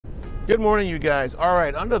Good morning, you guys. All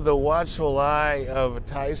right, under the watchful eye of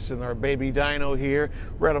Tyson, our baby dino here,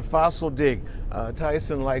 we're at a fossil dig.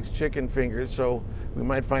 Tyson likes chicken fingers, so we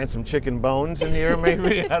might find some chicken bones in here,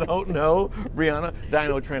 maybe. I don't know. Brianna,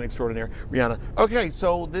 dino train extraordinaire. Brianna. Okay,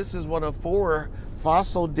 so this is one of 4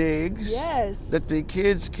 fossil digs that the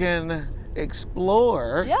kids can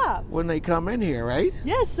explore when they come in here, right?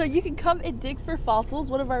 Yes, so you can come and dig for fossils,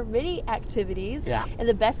 one of our many activities. And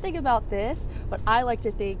the best thing about this, what I like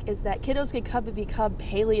to think, is that kiddos can come and become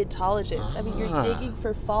paleontologists. I mean, you're digging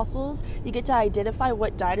for fossils, you get to identify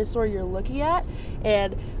what dinosaur you're looking at,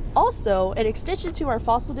 and also, in extension to our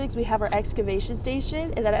fossil digs, we have our excavation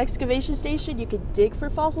station. And that excavation station, you can dig for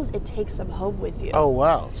fossils and take some home with you. Oh,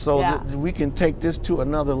 wow. So we can take this to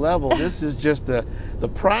another level. This is just the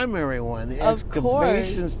primary one, the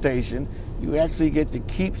excavation station. You actually get to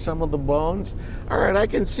keep some of the bones. All right, I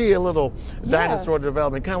can see a little dinosaur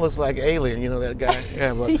development. Kind of looks like Alien, you know that guy?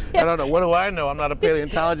 Yeah, but I don't know. What do I know? I'm not a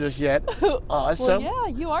paleontologist yet. Well, yeah,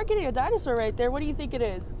 you are getting a dinosaur right there. What do you think it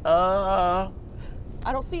is?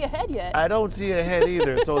 I don't see a head yet. I don't see a head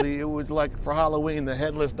either. So it was like for Halloween, the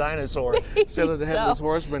headless dinosaur instead of the headless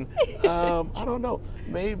horseman. I don't know.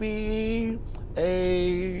 Maybe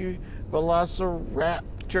a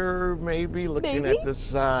velociraptor, maybe looking at the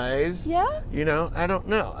size. Yeah. You know, I don't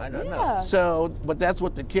know. I don't know. So, but that's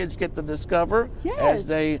what the kids get to discover as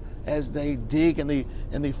they dig in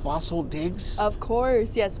the fossil digs. Of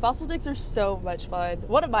course, yes. Fossil digs are so much fun.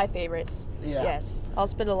 One of my favorites. Yes, I'll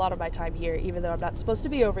spend a lot of my time here, even though I'm not supposed to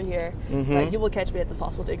be over here. But you will catch me at the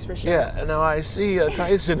fossil digs for sure. Yeah. Now I see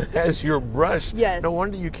Tyson has your brush. Yes. No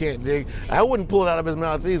wonder you can't dig. I wouldn't pull it out of his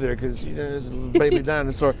mouth either, because you know, this is a baby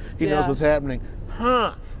dinosaur. He knows what's happening.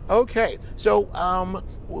 Huh. Okay. So,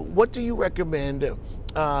 what do you recommend?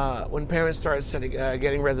 When parents start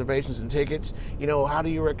getting reservations and tickets, you know, how do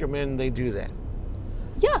you recommend they do that?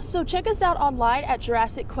 Yeah, so check us out online at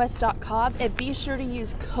JurassicQuest.com and be sure to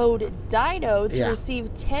use code DINO to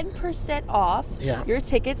receive 10% off your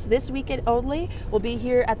tickets this weekend only. We'll be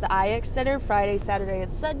here at the IX Center Friday, Saturday,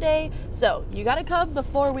 and Sunday. So you got to come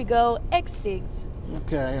before we go extinct.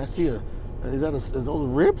 Okay, I see is those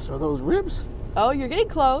ribs? Are those ribs? Oh, you're getting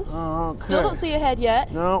close. Okay. Still don't see a head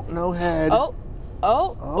yet. No, no head. Oh.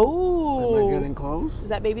 Am I getting close? Is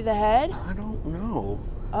that maybe the head? I don't know.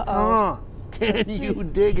 Uh-oh. Can you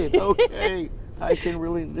dig it? Okay. I can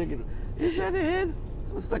really dig it. Is that a head?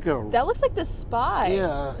 That looks like the spine.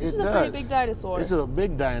 Yeah, this is a pretty big dinosaur. This is a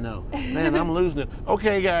big dino. Man, I'm losing it.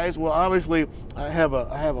 Okay, guys. Well, obviously, I have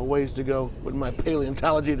a ways to go with my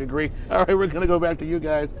paleontology degree. All right, we're gonna go back to you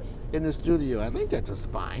guys in the studio. I think that's a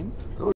spine.